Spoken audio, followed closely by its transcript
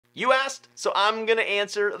You asked, so I'm gonna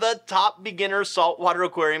answer the top beginner saltwater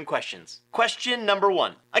aquarium questions. Question number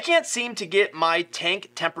 1. I can't seem to get my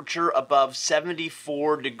tank temperature above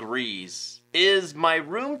 74 degrees. Is my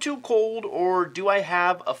room too cold, or do I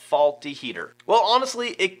have a faulty heater? Well, honestly,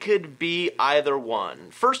 it could be either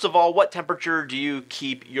one. First of all, what temperature do you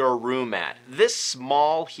keep your room at? This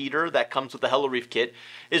small heater that comes with the HelloReef kit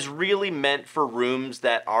is really meant for rooms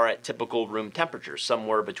that are at typical room temperature,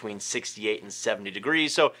 somewhere between 68 and 70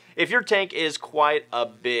 degrees. So if your tank is quite a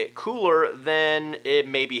bit cooler, then it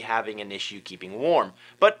may be having an issue keeping warm.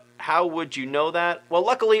 But how would you know that? Well,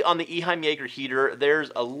 luckily on the Eheim Jaeger heater,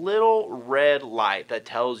 there's a little red light that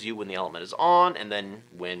tells you when the element is on and then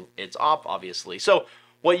when it's off, obviously. So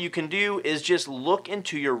what you can do is just look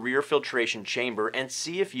into your rear filtration chamber and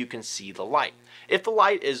see if you can see the light. If the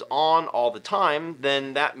light is on all the time,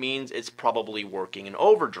 then that means it's probably working in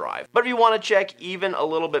overdrive. But if you want to check even a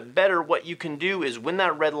little bit better, what you can do is when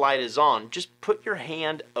that red light is on, just put your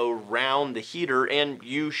hand around the heater and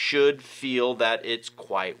you should feel that it's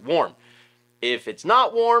quite warm. If it's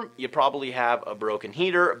not warm, you probably have a broken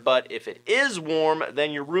heater, but if it is warm,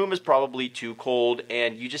 then your room is probably too cold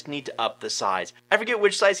and you just need to up the size. I forget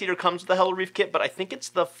which size heater comes with the HelloReef kit, but I think it's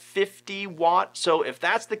the 50 watt. So if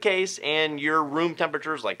that's the case and your room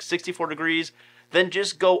temperature is like 64 degrees, then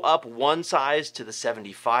just go up one size to the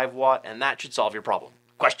 75 watt and that should solve your problem.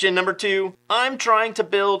 Question number 2. I'm trying to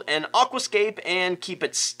build an aquascape and keep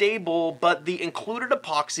it stable, but the included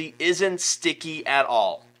epoxy isn't sticky at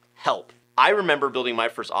all. Help. I remember building my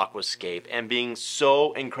first aquascape and being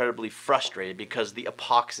so incredibly frustrated because the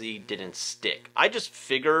epoxy didn't stick. I just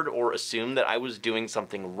figured or assumed that I was doing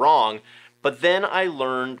something wrong, but then I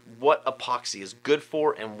learned what epoxy is good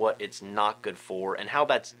for and what it's not good for and how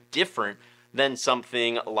that's different than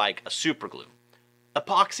something like a super glue.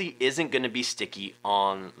 Epoxy isn't going to be sticky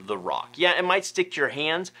on the rock. Yeah, it might stick to your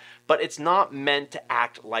hands, but it's not meant to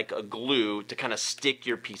act like a glue to kind of stick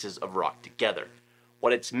your pieces of rock together.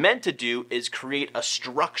 What it's meant to do is create a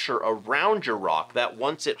structure around your rock that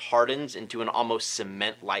once it hardens into an almost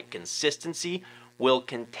cement-like consistency will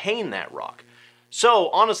contain that rock. So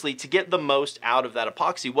honestly, to get the most out of that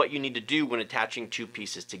epoxy, what you need to do when attaching two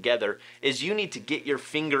pieces together is you need to get your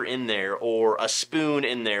finger in there or a spoon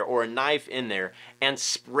in there or a knife in there and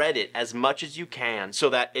spread it as much as you can so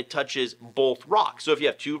that it touches both rocks. So if you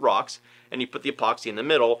have two rocks and you put the epoxy in the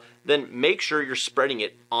middle, then make sure you're spreading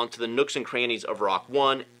it onto the nooks and crannies of rock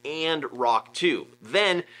 1 and rock 2.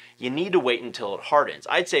 Then you need to wait until it hardens.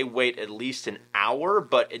 I'd say wait at least an hour,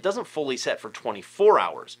 but it doesn't fully set for 24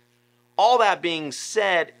 hours. All that being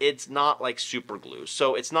said, it's not like super glue,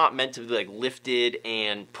 so it's not meant to be like lifted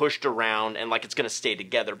and pushed around and like it's gonna stay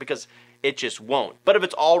together because it just won't. But if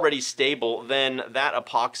it's already stable, then that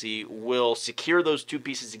epoxy will secure those two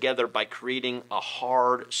pieces together by creating a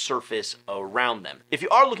hard surface around them. If you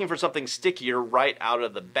are looking for something stickier right out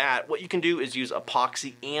of the bat, what you can do is use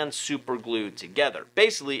epoxy and super glue together.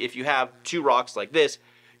 Basically, if you have two rocks like this,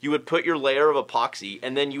 you would put your layer of epoxy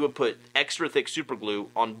and then you would put extra thick super glue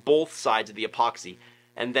on both sides of the epoxy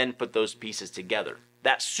and then put those pieces together.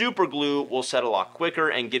 That super glue will set a lot quicker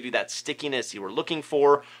and give you that stickiness you were looking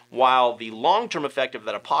for, while the long-term effect of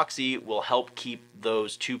that epoxy will help keep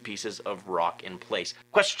those two pieces of rock in place.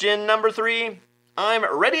 Question number 3. I'm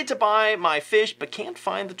ready to buy my fish but can't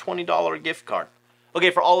find the $20 gift card. Okay,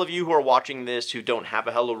 for all of you who are watching this who don't have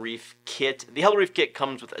a HelloReef kit, the HelloReef kit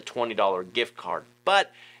comes with a $20 gift card,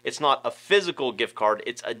 but it's not a physical gift card,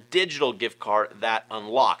 it's a digital gift card that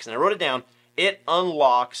unlocks. And I wrote it down. It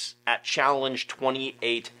unlocks at Challenge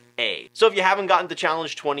 28A. So if you haven't gotten to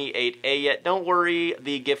Challenge 28A yet, don't worry,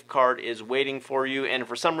 the gift card is waiting for you, and if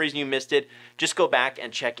for some reason you missed it, just go back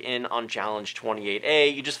and check in on Challenge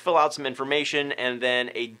 28A. You just fill out some information, and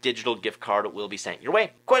then a digital gift card will be sent your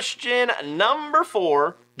way. Question number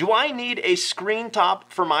 4, do I need a screen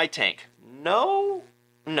top for my tank? No,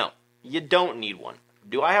 you don't need one.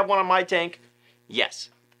 Do I have one on my tank? Yes.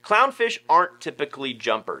 Clownfish aren't typically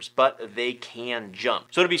jumpers, but they can jump.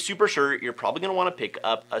 So to be super sure, you're probably going to want to pick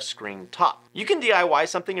up a screen top. You can DIY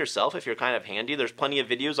something yourself if you're kind of handy. There's plenty of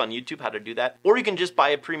videos on YouTube how to do that. Or you can just buy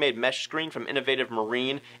a pre-made mesh screen from Innovative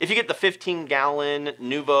Marine. If you get the 15-gallon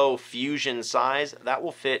Nuvo Fusion size, that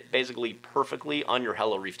will fit basically perfectly on your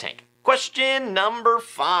HelloReef tank. Question number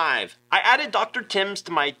 5. I added Dr. Tim's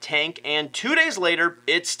to my tank and 2 days later,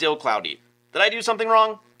 it's still cloudy. Did I do something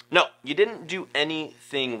wrong? No, you didn't do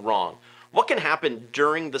anything wrong. What can happen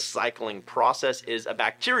during the cycling process is a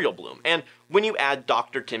bacterial bloom. And when you add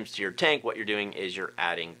Dr. Tim's to your tank, what you're doing is you're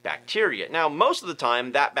adding bacteria. Now, most of the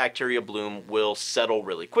time, that bacteria bloom will settle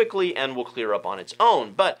really quickly and will clear up on its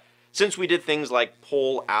own. But Since we did things like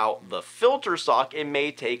pull out the filter sock, it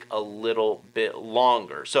may take a little bit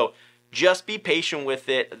longer. So just be patient with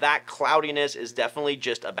it. That cloudiness is definitely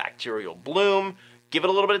just a bacterial bloom. Give it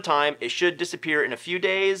a little bit of time. It should disappear in a few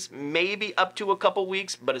days, maybe up to a couple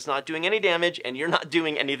weeks, but it's not doing any damage and you're not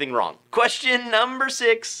doing anything wrong. Question number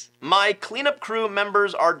 6. My cleanup crew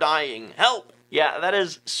members are dying. Help! Yeah, that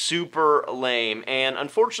is super lame and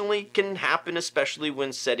unfortunately can happen especially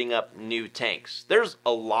when setting up new tanks. There's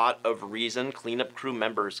a lot of reason cleanup crew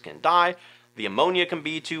members can die. The ammonia can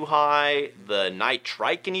be too high, the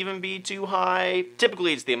nitrite can even be too high.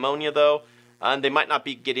 Typically it's the ammonia though. They might not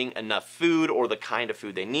be getting enough food or the kind of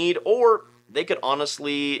food they need, or they could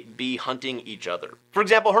honestly be hunting each other. For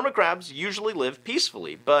example, hermit crabs usually live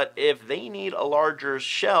peacefully, but if they need a larger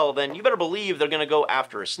shell, then you better believe they're gonna go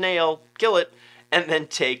after a snail, kill it, and then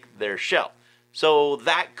take their shell. So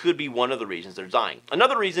that could be one of the reasons they're dying.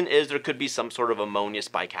 Another reason is there could be some sort of ammonia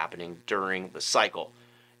spike happening during the cycle.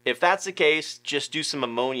 If that's the case, just do some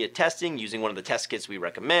ammonia testing using one of the test kits we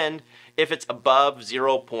recommend. If it's above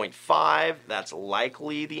 0.5, that's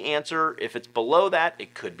likely the answer. If it's below that,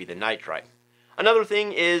 it could be the nitrite. Another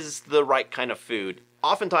thing is the right kind of food.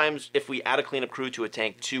 Oftentimes, if we add a cleanup crew to a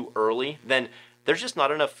tank too early, then there's just not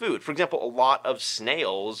enough food. For example, a lot of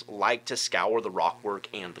snails like to scour the rockwork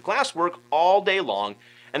and the glasswork all day long,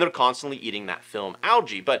 and they're constantly eating that film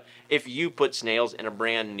algae. But if you put snails in a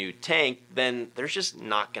brand new tank, then there's just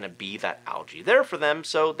not going to be that algae there for them,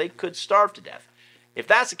 so they could starve to death. If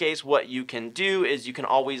that's the case, what you can do is you can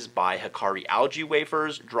always buy Hikari algae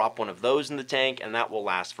wafers, drop one of those in the tank, and that will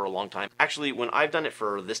last for a long time. Actually, when I've done it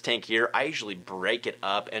for this tank here, I usually break it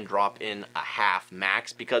up and drop in a half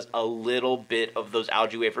max because a little bit of those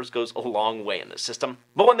algae wafers goes a long way in the system.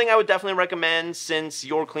 But one thing I would definitely recommend, since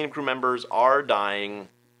your cleanup crew members are dying,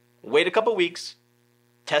 wait a couple weeks,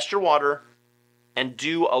 test your water, and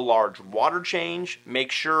do a large water change.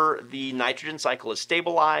 Make sure the nitrogen cycle is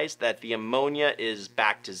stabilized, that the ammonia is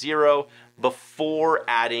back to 0 before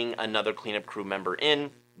adding another cleanup crew member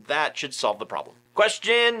in. That should solve the problem.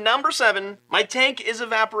 Question number 7. My tank is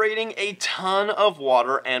evaporating a ton of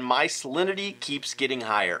water and my salinity keeps getting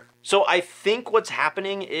higher. So I think what's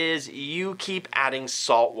happening is you keep adding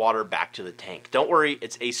salt water back to the tank. Don't worry,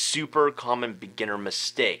 it's a super common beginner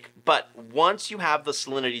mistake. But once you have the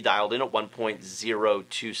salinity dialed in at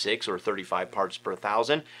 1.026 or 35 parts per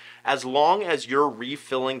thousand, as long as you're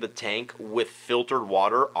refilling the tank with filtered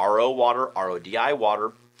water, RODI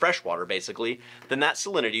water, fresh water basically, then that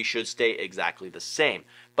salinity should stay exactly the same.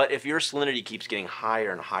 But if your salinity keeps getting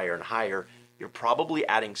higher and higher and higher, you're probably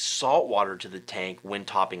adding salt water to the tank when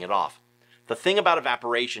topping it off. The thing about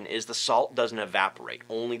evaporation is the salt doesn't evaporate,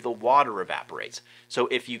 only the water evaporates. So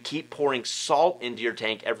if you keep pouring salt into your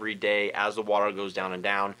tank every day as the water goes down and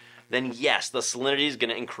down, then yes, the salinity is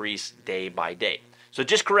going to increase day by day. So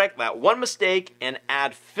just correct that one mistake and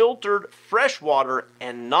add filtered fresh water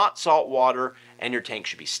and not salt water, and your tank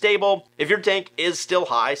should be stable. If your tank is still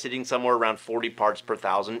high, sitting somewhere around 40 parts per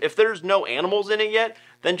thousand, if there's no animals in it yet,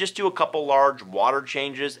 then just do a couple large water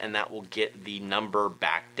changes and that will get the number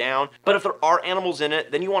back down. But if there are animals in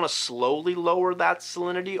it, then you want to slowly lower that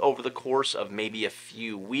salinity over the course of maybe a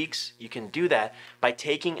few weeks. You can do that by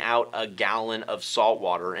taking out a gallon of salt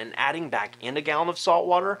water and adding back in a gallon of salt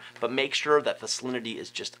water, but make sure that the salinity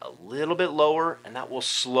is just a little bit lower, and that will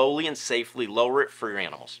slowly and safely lower it for your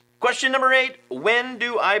animals. Question number 8, when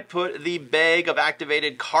do I put the bag of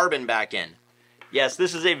activated carbon back in? Yes,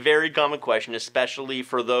 this is a very common question, especially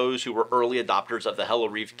for those who were early adopters of the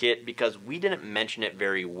HelloReef kit, because we didn't mention it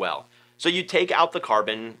very well. So you take out the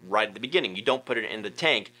carbon right at the beginning. You don't put it in the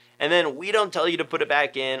tank. And then we don't tell you to put it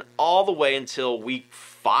back in all the way until week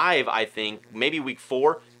 5, I think, maybe week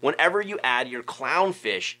 4. Whenever you add your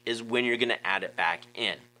clownfish is when you're going to add it back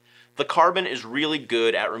in. The carbon is really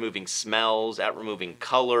good at removing smells, at removing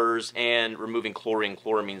colors, and removing chlorine,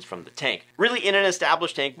 chloramines from the tank. Really, in an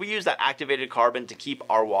established tank, we use that activated carbon to keep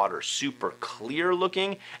our water super clear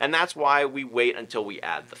looking, and that's why we wait until we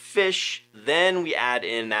add the fish, then we add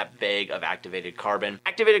in that bag of activated carbon.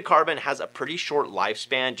 Activated carbon has a pretty short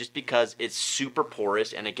lifespan just because it's super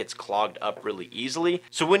porous and it gets clogged up really easily.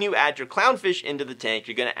 So when you add your clownfish into the tank,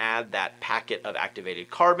 you're going to add that packet of activated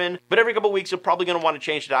carbon, but every couple weeks you're probably going to want to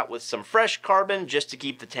change it out with some fresh carbon just to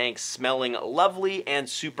keep the tank smelling lovely and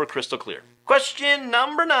super crystal clear. Question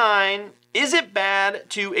number 9. Is it bad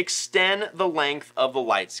to extend the length of the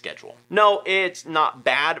light schedule? No, it's not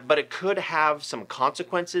bad, but it could have some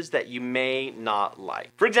consequences that you may not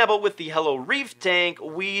like. For example, with the HelloReef tank,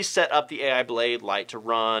 we set up the AI Blade light to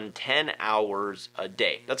run 10 hours a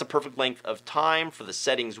day. That's a perfect length of time for the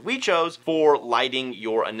settings we chose for lighting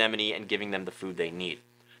your anemone and giving them the food they need.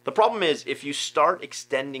 The problem is if you start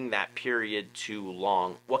extending that period too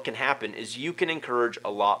long, what can happen is you can encourage a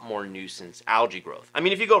lot more nuisance algae growth. I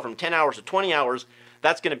mean, if you go from 10 hours to 20 hours,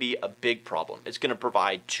 that's going to be a big problem. It's going to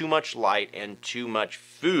provide too much light and too much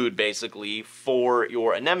food, basically, for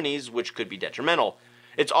your anemones, which could be detrimental.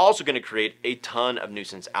 It's also going to create a ton of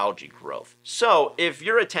nuisance algae growth. So if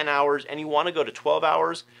you're at 10 hours and you want to go to 12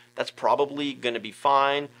 hours, that's probably going to be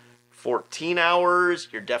fine. 14 hours,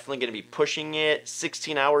 you're definitely going to be pushing it.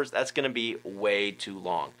 16 hours, that's going to be way too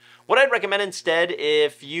long. What I'd recommend instead,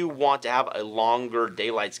 if you want to have a longer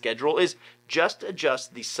daylight schedule, is just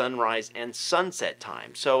adjust the sunrise and sunset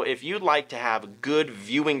time. So if you'd like to have good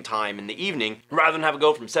viewing time in the evening, rather than have it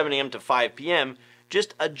go from 7 a.m. to 5 p.m.,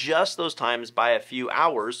 just adjust those times by a few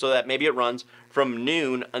hours so that maybe it runs from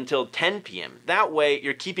noon until 10 p.m. That way,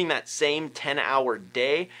 you're keeping that same 10-hour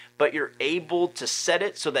day, but you're able to set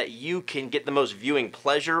it so that you can get the most viewing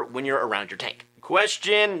pleasure when you're around your tank.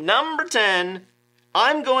 Question number 10.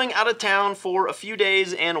 I'm going out of town for a few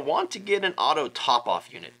days and want to get an auto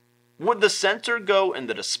top-off unit. Would the sensor go in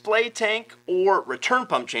the display tank or return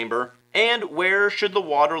pump chamber? And where should the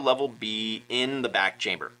water level be in the back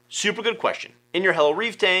chamber? Super good question. In your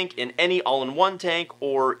HelloReef tank, in any all-in-one tank,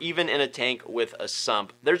 or even in a tank with a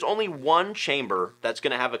sump, there's only one chamber that's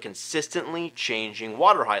going to have a consistently changing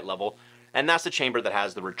water height level, and that's the chamber that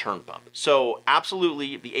has the return pump. So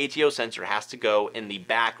absolutely, the ATO sensor has to go in the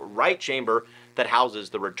back right chamber that houses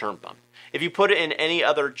the return pump. If you put it in any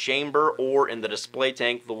other chamber or in the display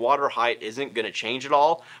tank, the water height isn't going to change at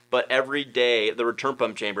all, but every day the return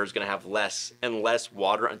pump chamber is going to have less and less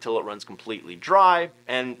water until it runs completely dry,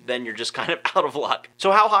 and then you're just kind of out of luck.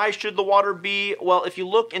 So how high should the water be? Well, if you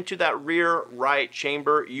look into that rear right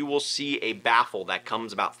chamber, you will see a baffle that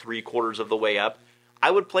comes about 3/4 of the way up. I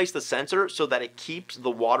would place the sensor so that it keeps the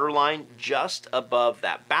water line just above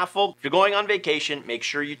that baffle. If you're going on vacation, make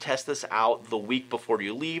sure you test this out the week before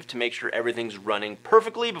you leave to make sure everything's running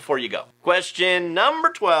perfectly before you go. Question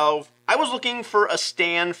number 12. I was looking for a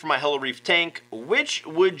stand for my HelloReef tank. Which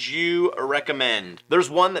would you recommend? There's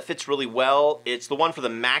one that fits really well. It's the one for the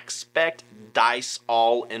Max Spec Dice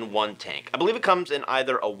all-in-one tank. I believe it comes in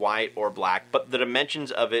either a white or black, but the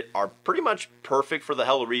dimensions of it are pretty much perfect for the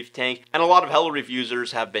HelloReef tank, and a lot of HelloReef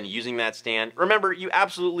users have been using that stand. Remember, you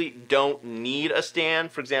absolutely don't need a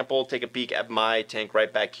stand. For example, take a peek at my tank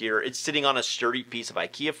right back here. It's sitting on a sturdy piece of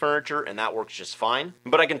IKEA furniture, and that works just fine.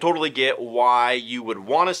 But I can totally get why you would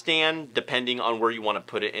want a stand depending on where you want to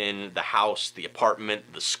put it in the house, the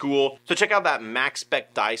apartment, the school. So check out that Max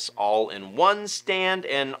Spec Dice all-in-one stand,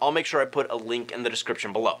 and I'll make sure I put a link in the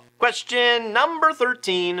description below. Question number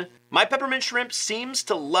 13. My peppermint shrimp seems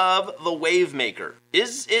to love the wave maker.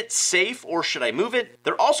 Is it safe or should I move it?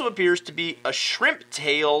 There also appears to be a shrimp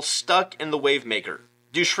tail stuck in the wave maker.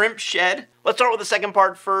 Do shrimp shed? Let's start with the second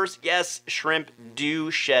part first. Yes, shrimp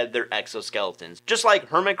do shed their exoskeletons. Just like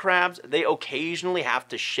hermit crabs, they occasionally have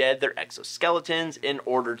to shed their exoskeletons in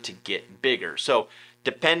order to get bigger. So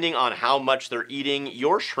depending on how much they're eating,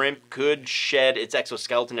 your shrimp could shed its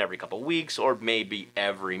exoskeleton every couple weeks or maybe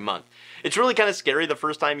every month. It's really kind of scary the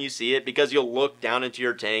first time you see it because you'll look down into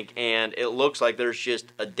your tank and it looks like there's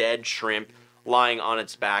just a dead shrimp lying on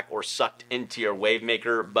its back or sucked into your wave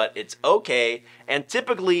maker, but it's okay. And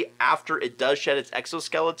typically after it does shed its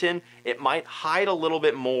exoskeleton, it might hide a little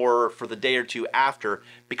bit more for the day or two after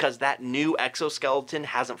because that new exoskeleton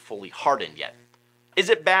hasn't fully hardened yet. Is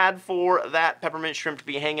it bad for that peppermint shrimp to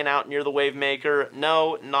be hanging out near the wave maker?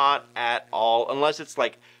 No, not at all, unless it's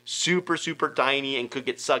like super tiny and could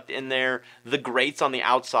get sucked in there. The grates on the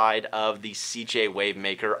outside of the CJ wave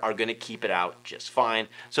maker are going to keep it out just fine,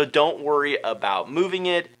 so don't worry about moving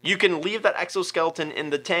it. You can leave that exoskeleton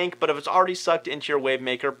in the tank, but if it's already sucked into your wave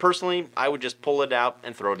maker, personally I would just pull it out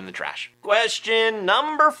and throw it in the trash. Question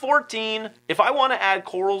number 14. If I want to add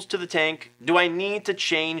corals to the tank, do I need to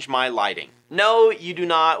change my lighting? No, you do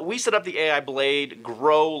not. We set up the AI Blade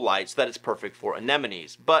grow light so that it's perfect for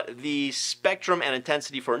anemones, but the spectrum and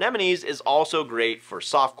intensity for anemones is also great for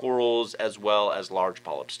soft corals as well as large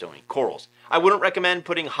polypstony corals. I wouldn't recommend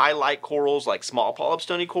putting highlight corals like small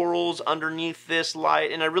polypstony corals underneath this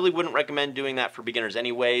light, and I really wouldn't recommend doing that for beginners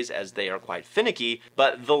anyways, as they are quite finicky,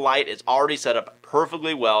 but the light is already set up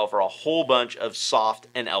perfectly well for a whole bunch of soft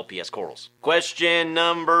and LPS corals. Question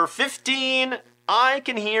number 15. I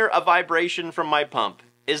can hear a vibration from my pump.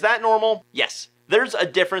 Is that normal? Yes. There's a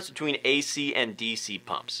difference between AC and DC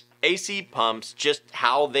pumps. AC pumps, just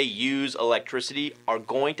how they use electricity, are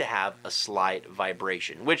going to have a slight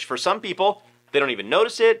vibration, which for some people, they don't even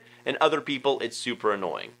notice it, and other people, it's super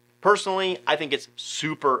annoying. Personally, I think it's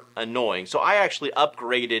super annoying, so I actually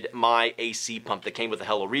upgraded my AC pump that came with the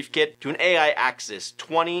HelloReef kit to an AI Axis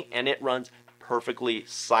 20, and it runs perfectly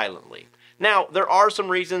silently. Now, there are some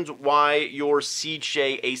reasons why your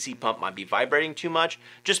Sicce AC pump might be vibrating too much.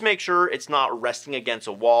 Just make sure it's not resting against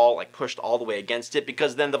a wall, like pushed all the way against it,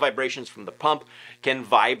 because then the vibrations from the pump can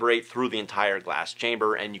vibrate through the entire glass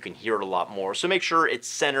chamber and you can hear it a lot more. So make sure it's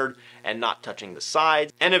centered and not touching the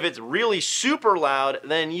sides. And if it's really super loud,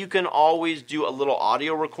 then you can always do a little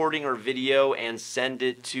audio recording or video and send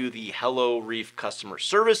it to the HelloReef customer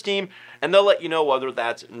service team, and they'll let you know whether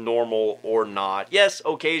that's normal or not. Yes,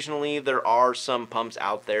 occasionally there are some pumps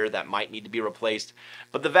out there that might need to be replaced,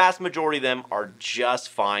 but the vast majority of them are just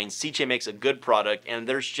fine. Sicce makes a good product, and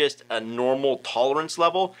there's just a normal tolerance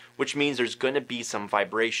level, which means there's going to be some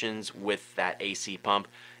vibrations with that AC pump.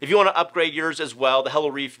 If you want to upgrade yours as well, the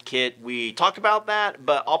HelloReef kit, we talked about that,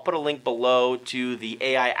 but I'll put a link below to the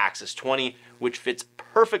AI Axis 20, which fits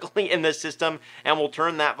perfectly in this system and will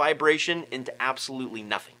turn that vibration into absolutely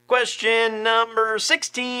nothing. Question number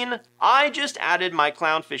 16. I just added my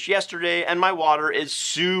clownfish yesterday and my water is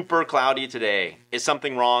super cloudy today. Is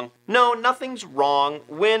something wrong? No, nothing's wrong.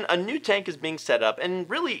 When a new tank is being set up, and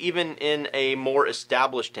really even in a more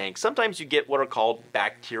established tank, sometimes you get what are called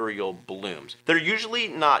bacterial blooms. They're usually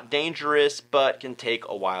not dangerous, but can take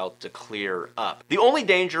a while to clear up. The only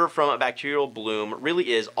danger from a bacterial bloom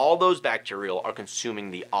really is all those bacteria are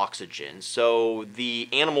consuming the oxygen, so the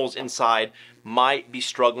animals inside might be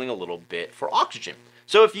struggling a little bit for oxygen.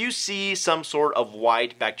 So if you see some sort of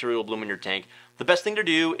white bacterial bloom in your tank, the best thing to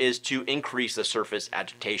do is to increase the surface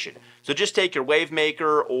agitation. So just take your wave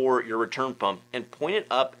maker or your return pump and point it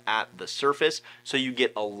up at the surface so you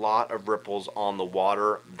get a lot of ripples on the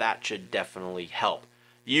water. That should definitely help.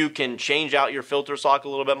 You can change out your filter sock a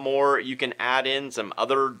little bit more. You can add in some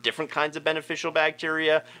other different kinds of beneficial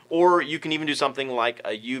bacteria, or you can even do something like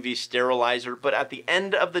a UV sterilizer. But at the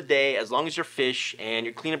end of the day, as long as your fish and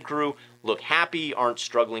your cleanup crew look happy, aren't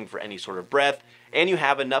struggling for any sort of breath, and you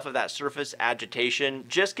have enough of that surface agitation,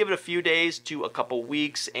 just give it a few days to a couple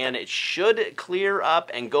weeks and it should clear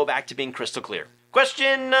up and go back to being crystal clear.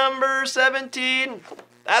 Question number 17.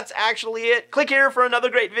 That's actually it. Click here for another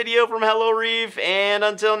great video from HelloReef, and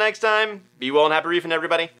until next time, be well and happy reefing,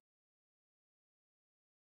 everybody.